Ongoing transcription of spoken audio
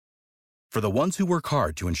For the ones who work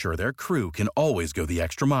hard to ensure their crew can always go the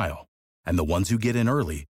extra mile, and the ones who get in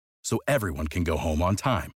early so everyone can go home on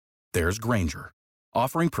time, there's Grainger,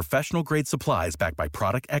 offering professional-grade supplies backed by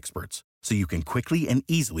product experts so you can quickly and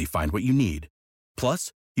easily find what you need.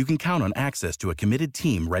 Plus, you can count on access to a committed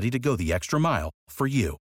team ready to go the extra mile for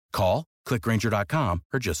you. Call, click Grainger.com,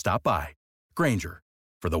 or just stop by. Grainger,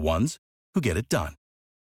 for the ones who get it done.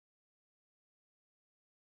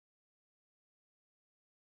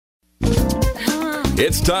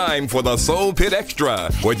 It's time for the Soul Pit Extra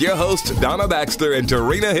with your hosts Donna Baxter and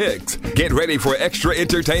Terina Hicks. Get ready for extra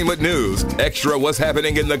entertainment news, extra what's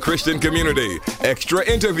happening in the Christian community, extra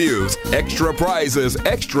interviews, extra prizes,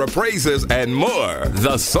 extra praises, and more.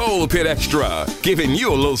 The Soul Pit Extra, giving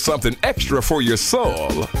you a little something extra for your soul.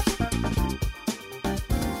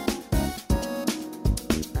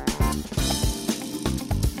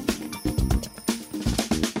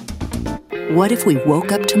 What if we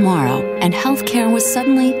woke up tomorrow and healthcare was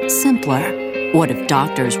suddenly simpler? What if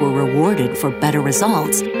doctors were rewarded for better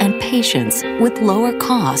results and patients with lower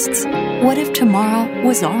costs? What if tomorrow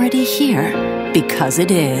was already here? Because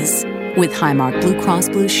it is. With Highmark Blue Cross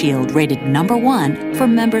Blue Shield rated #1 for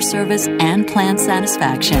member service and plan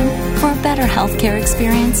satisfaction. For a better healthcare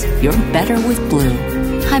experience, you're better with Blue.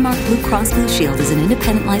 Highmark Blue Cross Blue Shield is an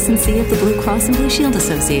independent licensee of the Blue Cross and Blue Shield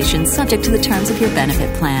Association, subject to the terms of your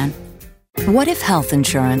benefit plan. What if health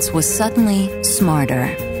insurance was suddenly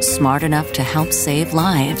smarter? Smart enough to help save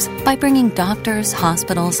lives by bringing doctors,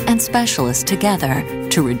 hospitals, and specialists together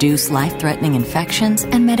to reduce life-threatening infections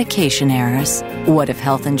and medication errors. What if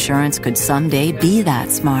health insurance could someday be that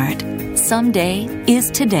smart? Someday is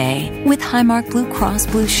today with Highmark Blue Cross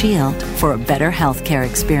Blue Shield. For a better healthcare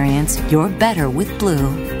experience, you're better with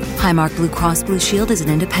Blue. Highmark Blue Cross Blue Shield is an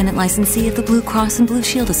independent licensee of the Blue Cross and Blue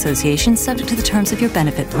Shield Association, subject to the terms of your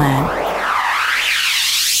benefit plan.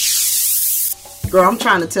 Girl, I'm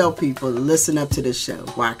trying to tell people to listen up to this show.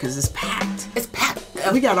 Why? Because it's packed. It's packed.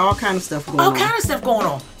 We got all kind of stuff going on. All kind of stuff going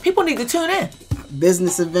on. People need to tune in.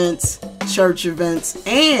 Business events, church events,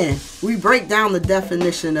 and we break down the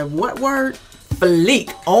definition of what word?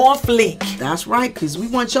 Fleek. On fleek. That's right, because we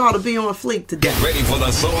want y'all to be on fleek today. Get ready for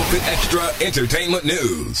the Soul Pit Extra entertainment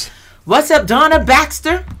news. What's up, Donna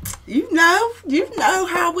Baxter? You know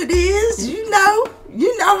how it is. You know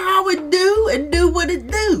how it do and do what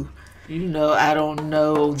it do. You know, I don't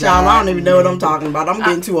know. Y'all, I don't even know what I'm talking about. I'm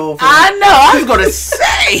getting too old for I that. know. I was going to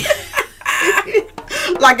say.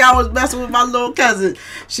 Like I was messing with my little cousin.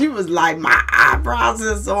 She was like, my eyebrows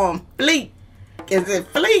is on fleek. Is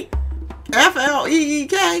it fleek?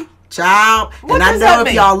 F-L-E-E-K? Child. What and I does know that if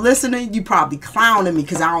mean? y'all listening, you probably clowning me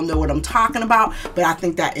because I don't know what I'm talking about. But I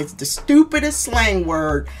think that it's the stupidest slang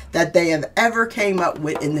word that they have ever came up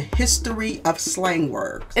with in the history of slang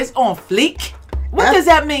words. It's on fleek? What does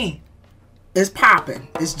that mean? It's popping.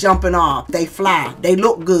 It's jumping off. They fly. They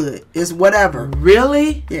look good. It's whatever.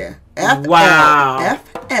 Really? Yeah. Wow.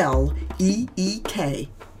 F-L-E-E-K.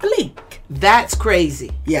 Fleek. That's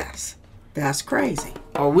crazy. Yes. That's crazy.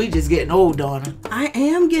 Or we just getting old, Donna. I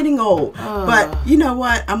am getting old. But you know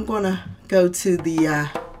what? I'm going to go to the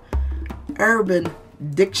Urban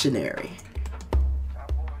Dictionary.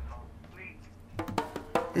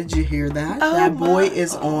 Did you hear that? That boy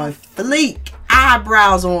is on fleek.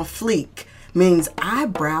 Eyebrows on fleek means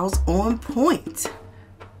eyebrows on point.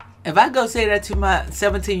 If I go say that to my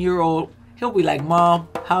 17-year-old, he'll be like, Mom,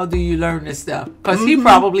 how do you learn this stuff? Because he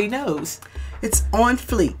probably knows. It's on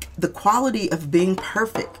fleek, the quality of being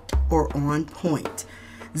perfect or on point.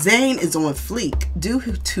 Zane is on fleek due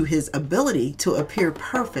to his ability to appear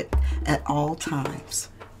perfect at all times.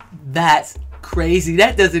 That's crazy.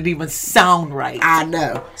 That doesn't even sound right. I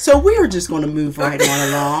know. So we're just going to move right on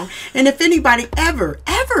along. And if anybody ever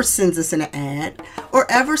sends us an ad or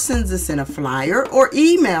ever sends us in a flyer or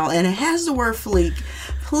email and it has the word fleek,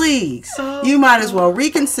 please, you might as well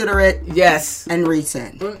reconsider it. Yes. And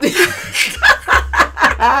resend.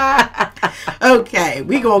 Okay,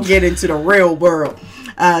 we're going to get into the real world.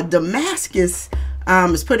 Damascus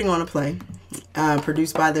is putting on a play.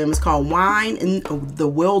 Produced by them. It's called Wine in the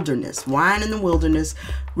Wilderness. Wine in the Wilderness.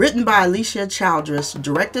 Written by Alicia Childress.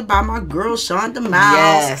 Directed by my girl Shonda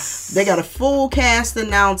Miles. Yes. They got a full cast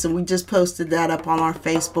announced, and we just posted that up on our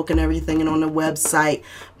Facebook and everything and on the website.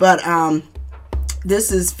 But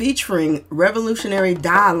this is featuring revolutionary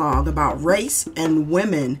dialogue about race and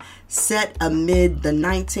women set amid the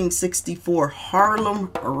 1964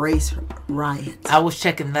 Harlem race riots. I was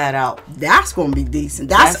checking that out. That's going to be decent.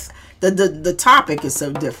 That's the topic is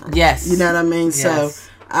so different. Yes. You know what I mean? Yes. So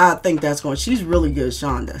I think that's going. She's really good,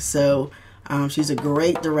 Shonda. So she's a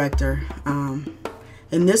great director.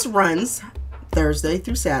 And this runs Thursday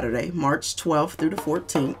through Saturday, March 12th through the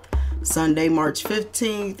 14th. Sunday, March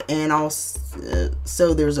 15th, and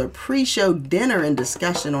also there's a pre-show dinner and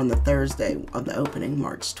discussion on the Thursday of the opening,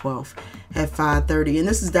 March 12th at 5:30. And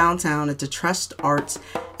this is downtown at the Trust Arts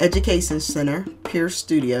Education Center, Pierce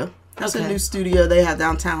Studio. It's a new studio they have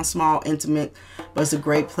downtown, small, intimate, but it's a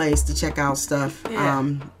great place to check out stuff. Yeah.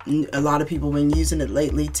 A lot of people have been using it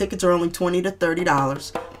lately. Tickets are only $20 to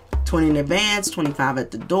 $30. 20 in advance, 25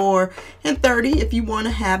 at the door, and 30 if you want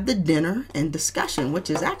to have the dinner and discussion, which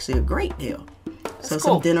is actually a great deal. So cool.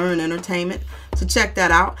 Some dinner and entertainment. So check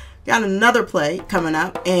that out. Got another play coming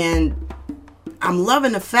up, and I'm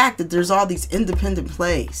loving the fact that there's all these independent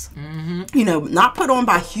plays. Mm-hmm. You know, not put on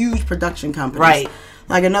by huge production companies. Right.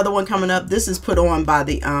 Like another one coming up, this is put on by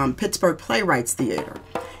the Pittsburgh Playwrights Theater,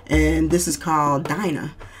 and this is called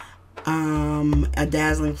Donna. A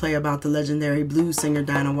dazzling play about the legendary blues singer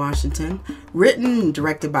Donna Washington, written and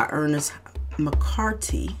directed by Ernest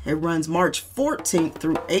McCarty. It runs March 14th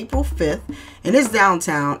through April 5th, and it's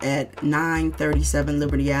downtown at 937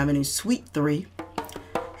 Liberty Avenue, Suite 3,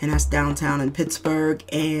 and that's downtown in Pittsburgh.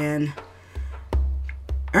 And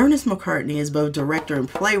Ernest McCartney is both director and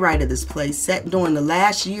playwright of this play, set during the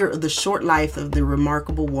last year of the short life of the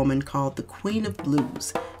remarkable woman called the Queen of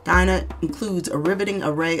Blues. Dinah includes a riveting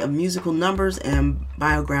array of musical numbers and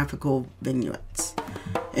biographical vignettes.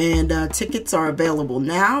 And tickets are available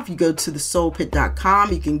now. If you go to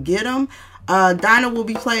thesoulpit.com, you can get them. Dinah will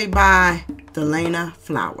be played by Delana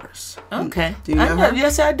Flowers. Okay. Do you know her?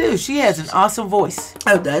 Yes, I do. She has an awesome voice.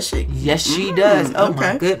 Oh, does she? Yes, she does. Oh,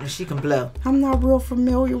 okay. my goodness. She can blow. I'm not real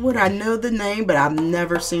familiar with her. I know the name, but I've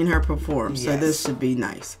never seen her perform. So this should be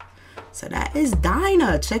nice. So that is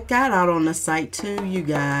Dinah. Check that out on the site too, you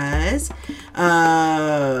guys.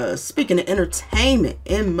 Speaking of entertainment,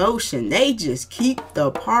 In Motion, they just keep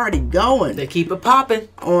the party going. They keep it popping.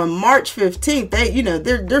 On March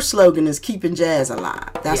 15th, their slogan is keeping jazz alive.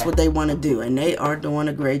 That's what they want to do, and they are doing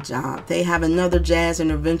a great job. They have another jazz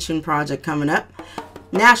intervention project coming up.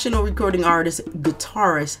 National recording artist,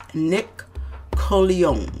 guitarist Nick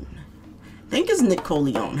Coleone. I think it's Nick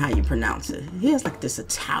Coleone, how you pronounce it. He has like this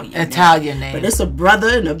Italian name. But it's a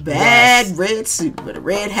brother in a bad red suit with a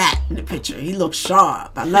red hat in the picture. He looks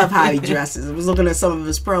sharp. I love how he dresses. I was looking at some of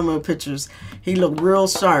his promo pictures. He looked real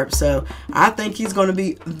sharp. So I think he's going to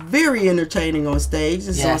be very entertaining on stage.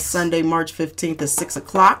 This is on Sunday, March 15th at 6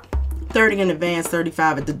 o'clock. 30 in advance,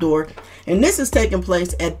 35 at the door. And this is taking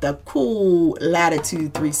place at the cool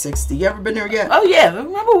Latitude 360. You ever been there yet? Oh, yeah.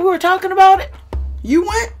 Remember we were talking about it? You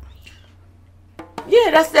went?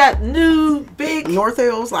 Yeah, that's that new big North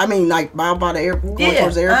Hills. I mean, like by the airport.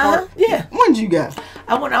 Yeah. When'd you go?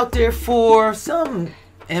 I went out there for some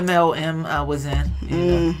MLM I was in. You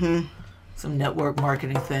know, some network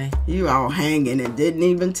marketing thing. You all hanging and didn't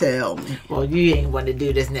even tell me. Well, you ain't want to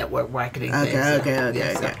do this network marketing thing. Okay.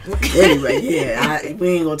 Anyway, we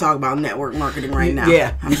ain't gonna talk about network marketing right now.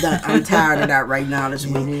 Yeah, I'm done. I'm tired of that right now this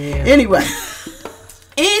week. Yeah.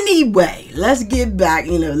 Anyway, let's get back.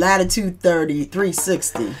 Latitude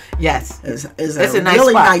 360. Yes, is a nice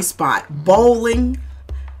really nice spot. Bowling.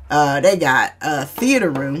 They got a theater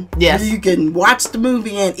room. Yes, where you can watch the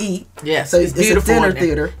movie and eat. Yes, so it's a dinner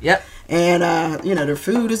theater. Yep. And their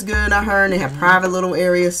food is good. I heard, and they have private little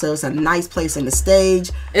areas, so it's a nice place in the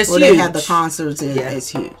stage. It's where huge. They have the concerts. It's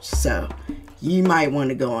huge. So you might want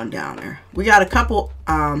to go on down there. We got a couple.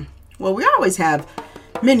 We always have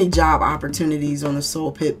many job opportunities on the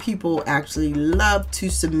Soul Pit. People actually love to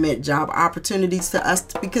submit job opportunities to us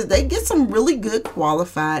because they get some really good,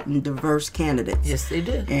 qualified, and diverse candidates. Yes, they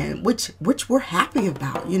do. And which we're happy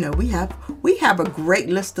about. We have a great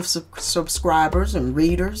list of subscribers and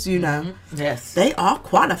readers. Yes, they are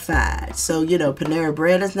qualified. So Panera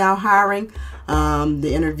Bread is now hiring.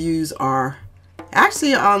 The interviews are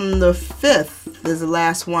actually on the 5th. Is the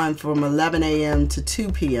last one from 11 a.m. to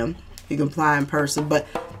 2 p.m. You can apply in person, but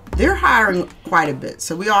they're hiring quite a bit.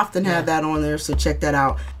 So we often have that on there, so check that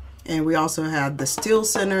out. And we also have the Still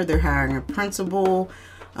Center. They're hiring a principal.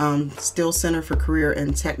 Still Center for Career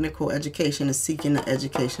and Technical Education is seeking an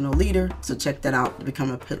educational leader. So check that out to become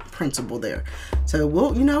a principal there. So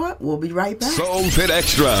we'll be right back. Soul Pit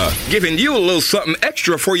Extra, giving you a little something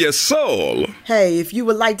extra for your soul. Hey, if you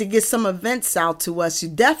would like to get some events out to us, you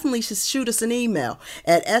definitely should shoot us an email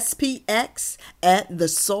at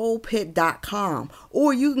spx@thesoulpit.com,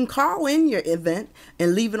 or you can call in your event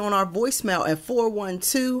and leave it on our voicemail at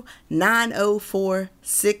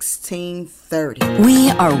 412-904-1630. We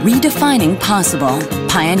are redefining possible,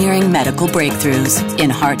 pioneering medical breakthroughs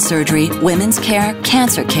in heart surgery, women's care,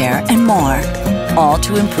 cancer care, and more. All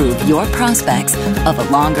to improve your prospects of a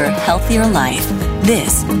longer, healthier life.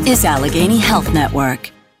 This is Allegheny Health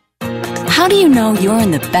Network. How do you know you're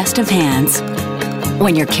in the best of hands?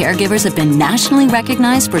 When your caregivers have been nationally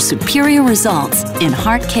recognized for superior results in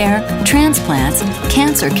heart care, transplants,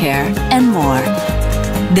 cancer care, and more.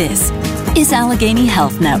 This is Allegheny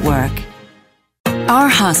Health Network. Our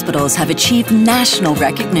hospitals have achieved national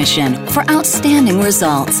recognition for outstanding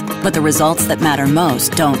results, but the results that matter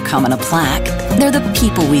most don't come in a plaque. They're the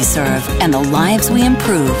people we serve and the lives we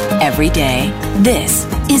improve every day. This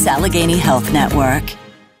is Allegheny Health Network.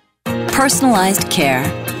 Personalized care.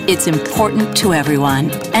 It's important to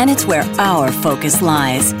everyone, and it's where our focus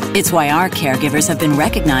lies. It's why our caregivers have been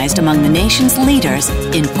recognized among the nation's leaders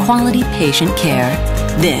in quality patient care.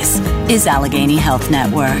 This is Allegheny Health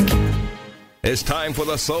Network. It's time for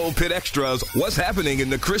the Soul Pit Extras. What's happening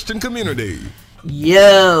in the Christian community?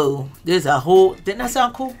 Yo, there's a whole... Didn't that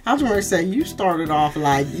sound cool? I was going to say, you started off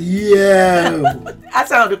like, yo. I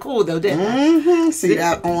sounded cool, though, didn't I? Mm-hmm. See,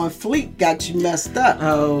 that on fleek got you messed up.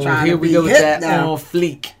 Oh, here we go with that on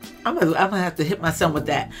fleek. I'm gonna have to hit my son with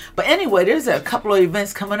that. But anyway, there's a couple of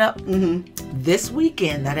events coming up this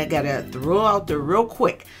weekend that I got to throw out there real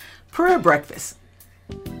quick. Prayer breakfast.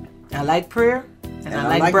 I like prayer. And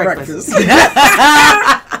I like breakfast.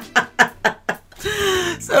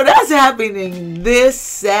 So that's happening this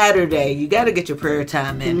Saturday. You got to get your prayer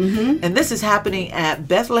time in. And this is happening at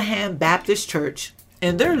Bethlehem Baptist Church.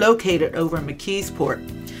 And they're located over in McKeesport,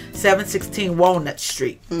 716 Walnut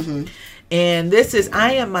Street. And this is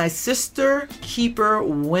I Am My Sister Keeper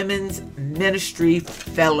Women's Ministry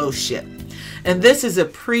Fellowship. And this is a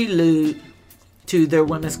prelude to their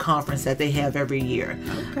women's conference that they have every year.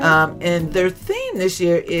 And their theme this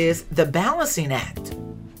year is the balancing act.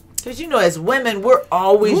 Because, you know, as women, we're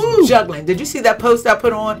always juggling. Did you see that post I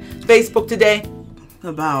put on Facebook today?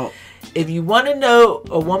 About... If you want to know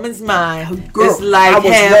a woman's mind, girl, it's like I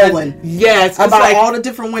was rolling. Yes, about like, all the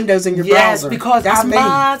different windows in your browser. Yes, because that's our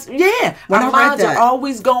minds, our minds are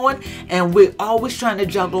always going, and we're always trying to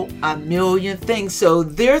juggle a million things. So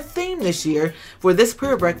their theme this year for this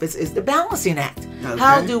prayer breakfast is the balancing act. Okay.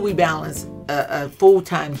 How do we balance a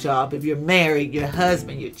full-time job? If you're married, your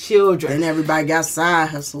husband, your children. And everybody got side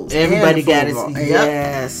hustles. Everybody got it.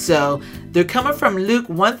 Yes. So they're coming from Luke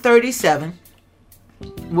 1:37.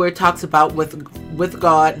 Where it talks about with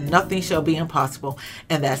God, nothing shall be impossible.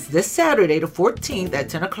 And that's this Saturday, the 14th at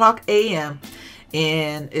 10 o'clock a.m.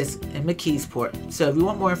 And it's in McKeesport. So if you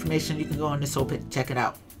want more information, you can go on the Soul Pit, check it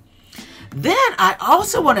out. Then I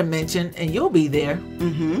also want to mention, and you'll be there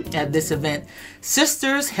at this event,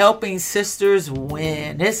 Sisters Helping Sisters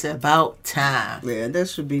Win. It's about time. Yeah,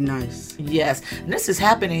 this should be nice. Yes. And this is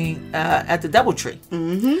happening at the Doubletree.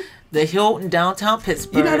 The Hilton, downtown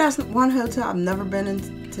Pittsburgh. You know, that's one hotel I've never been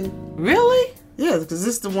into. Really? Yeah, because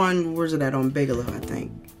this is the one, where's it at, on Bigelow, I think.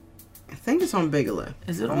 I think it's on Bigelow.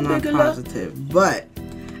 Is it on Bigelow? Bigelow? I'm not positive. But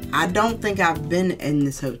I don't think I've been in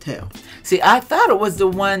this hotel. See, I thought it was the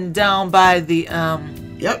one down by the...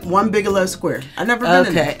 Yep, 1 Bigelow Square. I've never been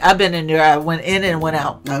in there. Okay, I've been in there. I went in and went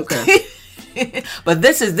out. Okay. But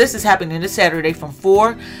this is happening this Saturday from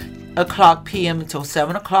 4 o'clock p.m. until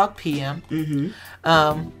 7 o'clock p.m.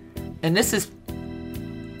 And this is,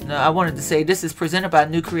 I wanted to say, this is presented by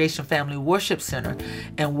New Creation Family Worship Center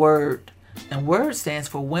and Word. And Word stands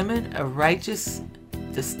for Women of Righteous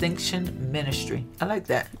Distinction Ministry. I like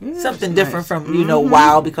that. Yeah, something different from,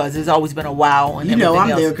 WOW, because there's always been a WOW. And I'm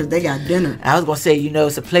else. There because they got dinner. I was going to say,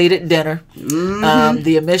 it's a plated dinner.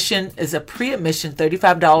 The admission is a pre-admission,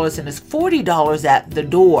 $35, and it's $40 at the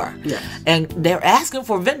door. Yes. And they're asking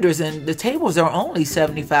for vendors, and the tables are only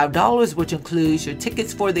 $75, which includes your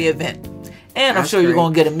tickets for the event. And I'm sure you're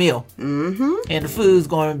going to get a meal. And the food's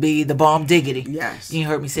going to be the bomb diggity. Yes. You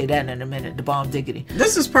heard me say that in a minute, the bomb diggity.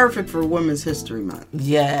 This is perfect for Women's History Month.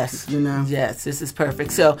 Yes. Yes, this is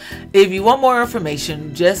perfect. So if you want more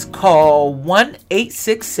information, just call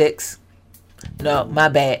 1-866. No, my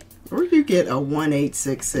bad. Where you get a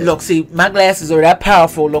 1-866? Look, see, my glasses are that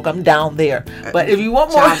powerful. Look, I'm down there. But if you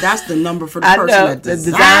want more... Child, that's the number for the person that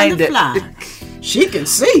designed the fly. She can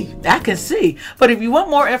see. I can see. But if you want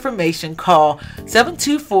more information, call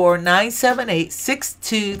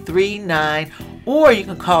 724-978-6239, or you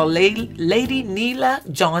can call Lady Neela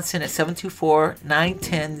Johnson at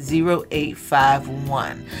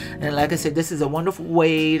 724-910-0851. And like I said, this is a wonderful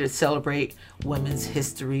way to celebrate Women's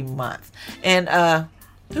History Month. And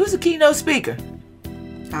who's the keynote speaker?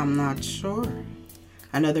 I'm not sure.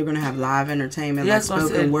 I know they're going to have live entertainment, Yeah, like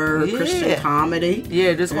spoken word, Christian comedy.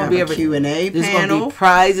 Yeah, there's going to be a Q&A panel. There's going to be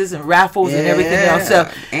prizes and raffles and everything else.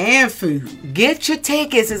 So, and food. Get your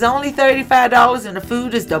tickets. It's only $35 and the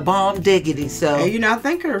food is the bomb diggity. So, and, I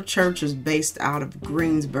think our church is based out of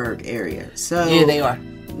Greensburg area. So yeah, they are.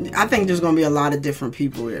 I think there's going to be a lot of different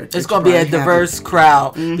people there. It's going to be a diverse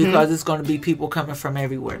crowd because it's going to be people coming from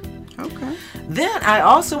everywhere. Okay. Then I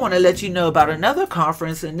also want to let you know about another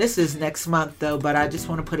conference, and this is next month though, but I just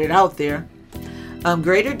want to put it out there.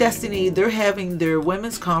 Greater Destiny, they're having their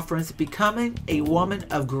women's conference, Becoming a Woman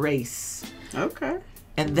of Grace. Okay.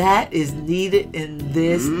 And that is needed in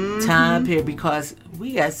this time period because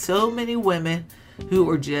we got so many women who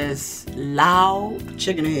are just loud,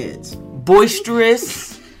 chicken heads,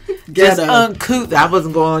 boisterous, just uncouth. I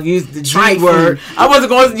wasn't going to use the G word. I wasn't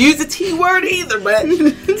going to use the T word either, but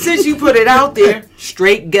since you put it out there,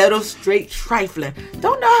 straight ghetto, straight trifling.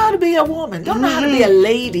 Don't know how to be a woman. Don't know how to be a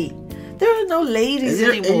lady. There are no ladies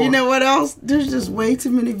anymore. And you know what else? There's just way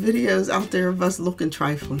too many videos out there of us looking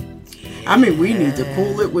trifling. I mean, we need to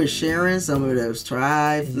pull it with sharing some of those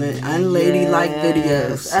trifling, unladylike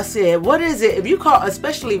videos. I said, what is it?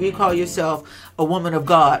 Especially if you call yourself a woman of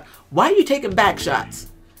God, why are you taking back shots?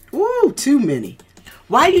 Ooh, too many.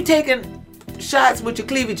 Why are you taking shots with your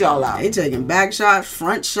cleavage all out? They taking back shots,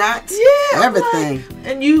 front shots, everything.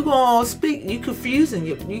 And you gonna speak? You confusing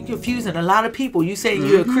a lot of people. You say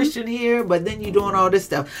you're a Christian here, but then you doing all this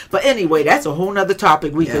stuff. But anyway, that's a whole nother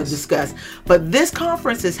topic we could discuss. But this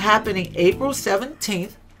conference is happening April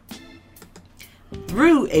 17th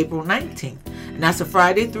through April 19th, and that's a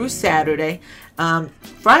Friday through Saturday.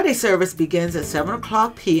 Friday service begins at 7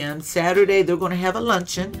 o'clock p.m. Saturday, they're going to have a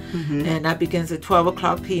luncheon, and that begins at 12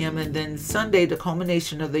 o'clock p.m. And then Sunday, the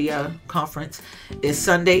culmination of the conference is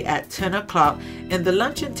Sunday at 10 o'clock. And the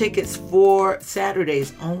luncheon tickets for Saturday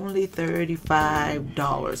is only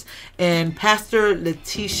 $35. And Pastor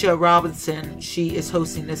Letitia Robinson, she is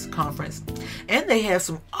hosting this conference. And they have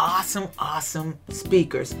some awesome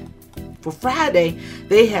speakers. For Friday,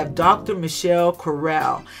 they have Dr. Michelle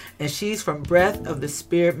Corral, and she's from Breath of the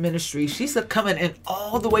Spirit Ministry. She's coming in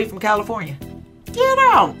all the way from California. Get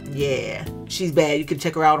out. Yeah, she's bad. You can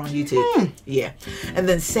check her out on YouTube. Yeah. And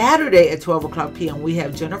then Saturday at 12 o'clock p.m., we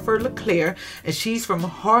have Jennifer LeClaire, and she's from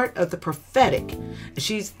Heart of the Prophetic. And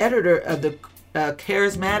she's editor of the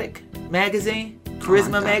Charismatic magazine,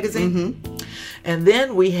 Charisma magazine. And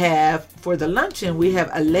then we have, for the luncheon, we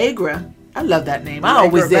have Allegra. I love that name. I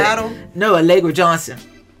always did. Battle? No, Allegra Johnson.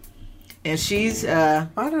 And she's... why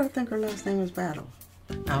did I think her last name was Battle?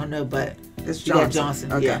 I don't know, but it's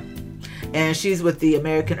Johnson. Okay. Yeah. And she's with the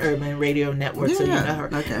American Urban Radio Network, so you know her.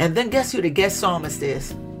 Okay. And then guess who the guest psalmist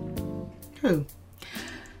is? Who?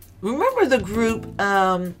 Remember the group...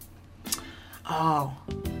 no,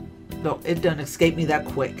 it doesn't escape me that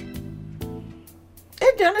quick.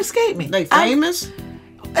 It doesn't escape me. They famous?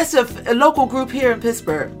 It's a local group here in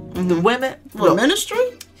Pittsburgh. The women. For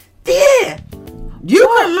ministry? Yeah. You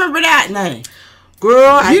can remember that name.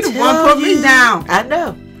 Girl, you the one put me down. I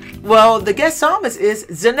know. Well, the guest psalmist is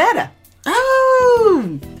Zanetta.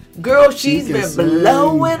 Oh. Girl, she's been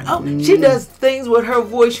blowing up. She does things with her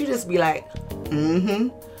voice. You just be like,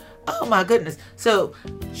 oh my goodness. So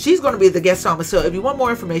she's going to be the guest psalmist. So if you want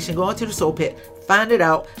more information, go on to the Soul Pit, find it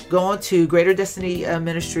out, go on to Greater Destiny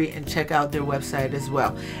Ministry and check out their website as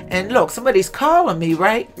well. And look, somebody's calling me,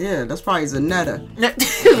 right? Yeah, that's probably Zanetta.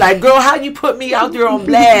 Like, girl, how you put me out there on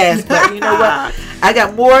blast? But you know what? I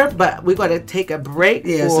got more, but we're going to take a break.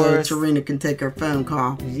 Yeah, so Terina can take her phone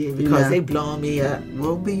call. Yeah, because they blowing me up.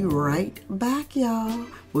 We'll be right back, y'all,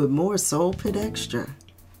 with more Soul Pit Extra.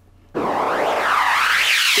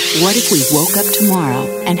 What if we woke up tomorrow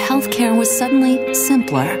and healthcare was suddenly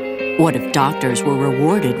simpler? What if doctors were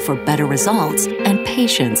rewarded for better results and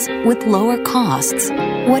patients with lower costs?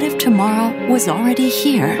 What if tomorrow was already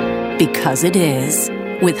here? Because it is.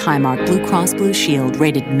 With Highmark Blue Cross Blue Shield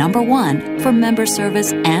rated #1 for member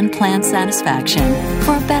service and plan satisfaction.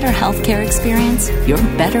 For a better healthcare experience, you're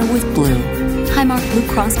better with Blue. Highmark Blue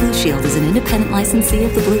Cross Blue Shield is an independent licensee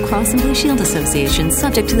of the Blue Cross and Blue Shield Association,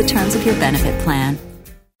 subject to the terms of your benefit plan.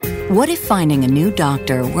 What if finding a new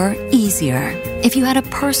doctor were easier? If you had a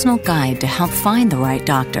personal guide to help find the right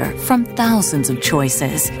doctor from thousands of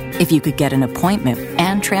choices? If you could get an appointment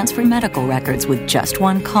and transfer medical records with just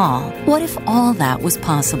one call? What if all that was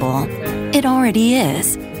possible? It already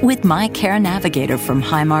is with My Care Navigator from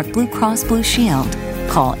Highmark Blue Cross Blue Shield.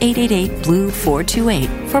 Call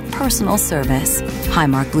 888-BLUE-428 for personal service.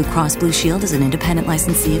 Highmark Blue Cross Blue Shield is an independent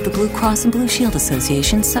licensee of the Blue Cross and Blue Shield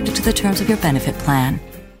Association, subject to the terms of your benefit plan.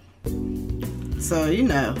 So,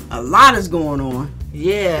 a lot is going on.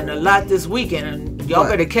 Yeah, and a lot this weekend. And Y'all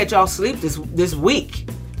better catch y'all sleep this week.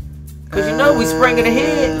 Because you know we springing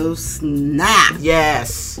ahead. Oh, snap.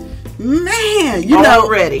 Yes. Man, you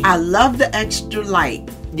Already. know, I love the extra light.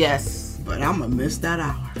 Yes. But I'm going to miss that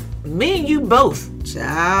hour. Me and you both.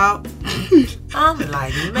 Child. I'm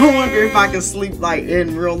like, man. I wonder if I can sleep like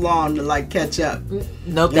in real long to like catch up.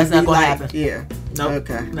 Nope, that's not going to happen. Yeah. Nope.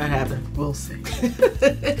 Okay. Not happening. We'll see.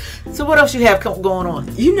 So what else you have going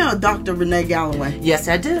on? You know Dr. Renee Galloway? Yes,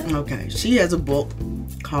 I do. Okay. She has a book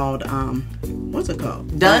called, what's it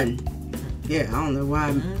called? Done. Yeah, I don't know why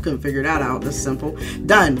I couldn't figure that out. That's simple.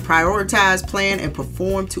 Done. Prioritize, plan, and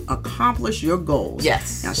perform to accomplish your goals.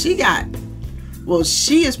 Yes. Now she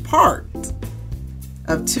is part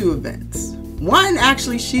of 2 events. One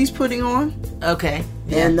actually she's putting on. Okay.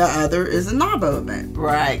 And the other is a NABO event.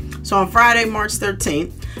 Right. So on Friday, March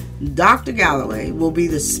 13th, Dr. Galloway will be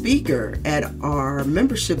the speaker at our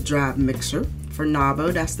membership drive mixer for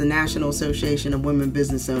NABO. That's the National Association of Women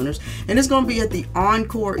Business Owners. And it's going to be at the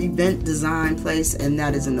Encore Event Design Place, and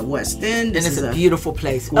that is in the West End. And it's a beautiful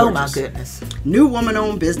place. Gorgeous. Oh, my goodness. New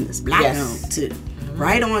woman-owned business. Black-owned, Yes. too.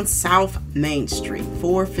 Right on South Main Street,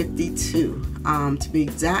 452. To be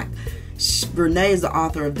exact, Renee is the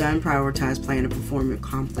author of Done, Prioritize, Plan, and Perform, and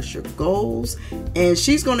Accomplish Your Goals. And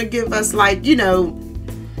she's going to give us, like, you know,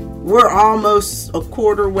 we're almost a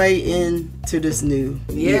quarter way into this new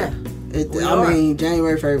year.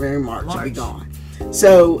 January, February, March will be gone.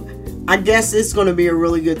 So I guess it's going to be a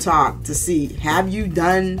really good talk to see, have you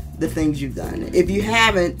done the things you've done? If you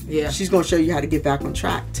haven't, she's going to show you how to get back on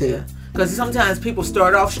track, too. Yeah. Because sometimes people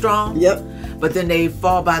start off strong. Yep. But then they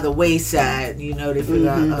fall by the wayside. You know, they figure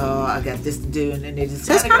out, oh, I got this to do. And then they just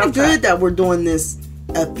So it's kind of good that we're doing this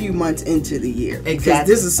a few months into the year. Exactly. Because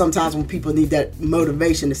this is sometimes when people need that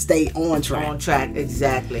motivation to stay on track. On track,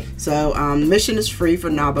 exactly. So mission is free for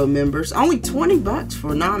NABO members. Only $20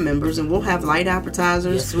 for non-members, and we'll have light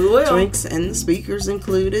appetizers, yes, we will. drinks, and the speakers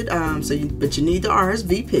included. But you need to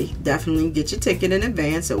RSVP. Definitely get your ticket in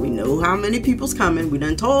advance so we know how many people's coming. We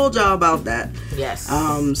done told y'all about that. Yes.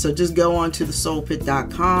 So just go on to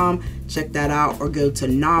thesoulpit.com, check that out, or go to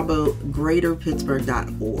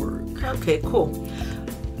nabogreaterpittsburgh.org. Okay, cool.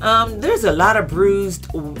 There's a lot of bruised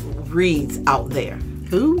reeds out there.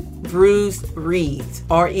 Who? Bruised Reeds.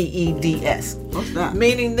 REEDS. What's that?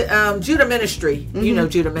 Meaning Judah Ministry. You know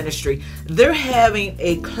Judah Ministry. They're having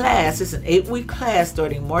a class. It's an 8-week class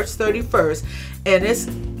starting March 31st. And it's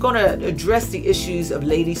going to address the issues of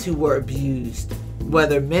ladies who were abused.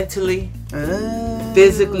 Whether mentally,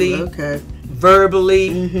 physically,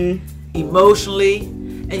 verbally, emotionally.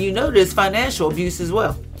 And you know there's financial abuse as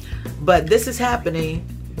well. But this is happening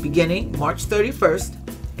beginning March 31st,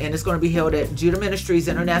 and it's going to be held at Judah Ministries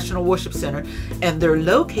International Worship Center, and they're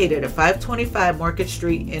located at 525 Market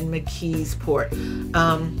Street in McKeesport.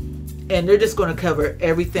 And they're just going to cover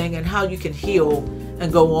everything and how you can heal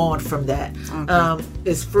and go on from that. Okay.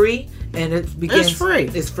 It's free, and it begins.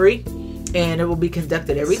 It's free, and it will be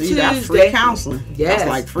conducted every Tuesday. That's free counseling. Yes, that's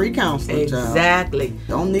like free counseling. Exactly. Child.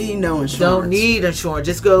 Don't need no insurance. Don't need insurance.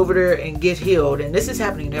 Just go over there and get healed. And this is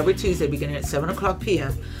happening every Tuesday, beginning at 7:00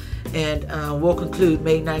 p.m. And we'll conclude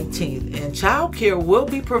May 19th. And child care will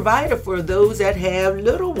be provided for those that have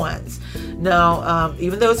little ones. Now,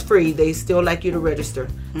 even though it's free, they still like you to register.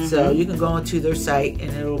 So you can go onto their site,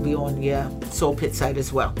 and it'll be on the Soul Pit site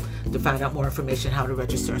as well to find out more information, how to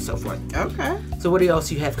register and so forth. Okay. So what else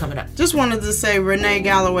you have coming up? Just wanted to say Renee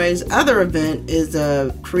Galloway's other event is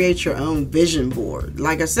Create Your Own Vision Board.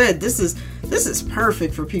 Like I said, this is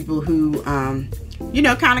perfect for people who kind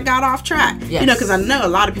of got off track. Yes. Because I know a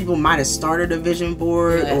lot of people might have started a vision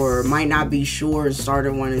board or might not be sure and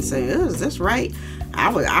started one and say, oh, is this right?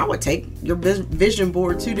 I would take your vision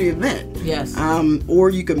board to the event. Yes. Or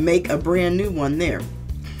you could make a brand new one there.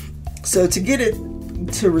 So to get it,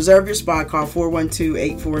 to reserve your spot, call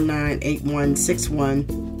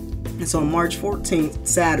 412-849-8161. It's on March 14th,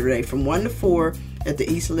 Saturday, from 1 to 4 at the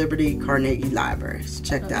East Liberty Carnegie Library. So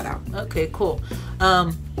check that out. Okay, cool.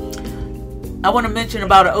 I want to mention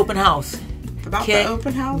about an open house. About the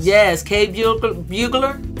open house? Yes, Kay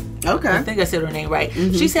Bugler. Okay. I think I said her name right.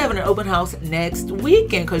 Mm-hmm. She's having an open house next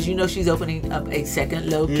weekend because she's opening up a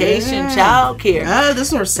second location, child care. Oh,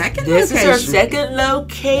 this is her second location? This is her second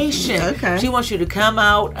location. Okay. She wants you to come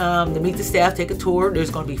out to meet the staff, take a tour.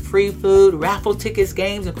 There's going to be free food, raffle tickets,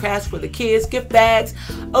 games and crafts for the kids, gift bags,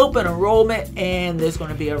 open enrollment, and there's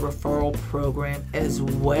going to be a referral program as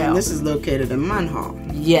well. And this is located in Munhall.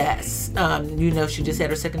 Yes. She just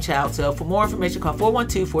had her second child. So for more information, call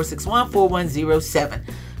 412-461-4107.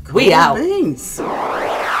 We out. Thanks.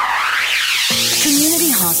 Community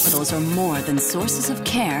hospitals are more than sources of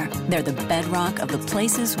care. They're the bedrock of the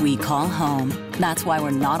places we call home. That's why we're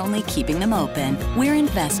not only keeping them open, we're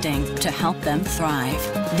investing to help them thrive.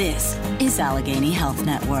 This is Allegheny Health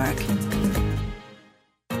Network.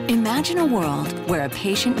 Imagine a world where a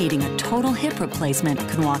patient needing a total hip replacement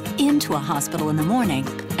can walk into a hospital in the morning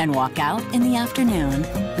and walk out in the afternoon.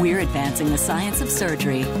 We're advancing the science of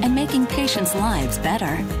surgery and making patients' lives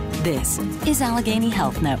better. This is Allegheny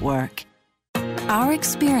Health Network. Our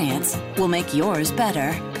experience will make yours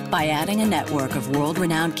better by adding a network of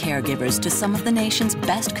world-renowned caregivers to some of the nation's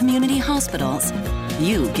best community hospitals.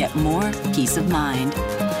 You get more peace of mind.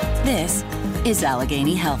 This is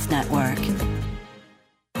Allegheny Health Network.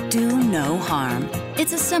 Do no harm.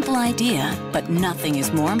 It's a simple idea, but nothing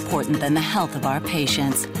is more important than the health of our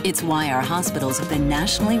patients. It's why our hospitals have been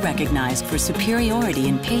nationally recognized for superiority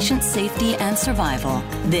in patient safety and survival.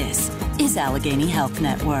 This is Allegheny Health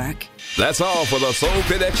Network. That's all for the Soul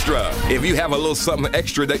Pit Extra. If you have a little something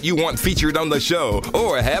extra that you want featured on the show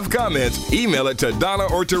or have comments, email it to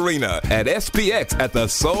Donna or Terina at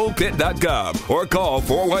spx@thesoulpit.com or call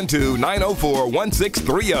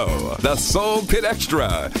 412-904-1630. The Soul Pit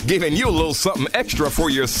Extra, giving you a little something extra for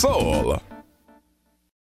your soul.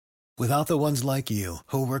 Without the ones like you,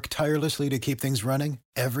 who work tirelessly to keep things running,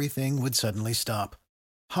 everything would suddenly stop.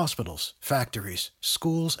 Hospitals, factories,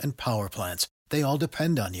 schools, and power plants, they all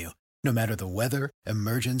depend on you. No matter the weather,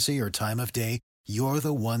 emergency, or time of day, you're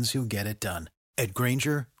the ones who get it done. At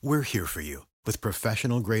Grainger, we're here for you with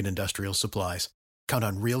professional-grade industrial supplies. Count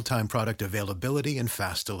on real-time product availability and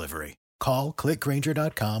fast delivery. Call, click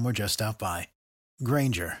Grainger.com, or just stop by.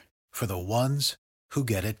 Grainger, for the ones who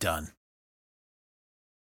get it done.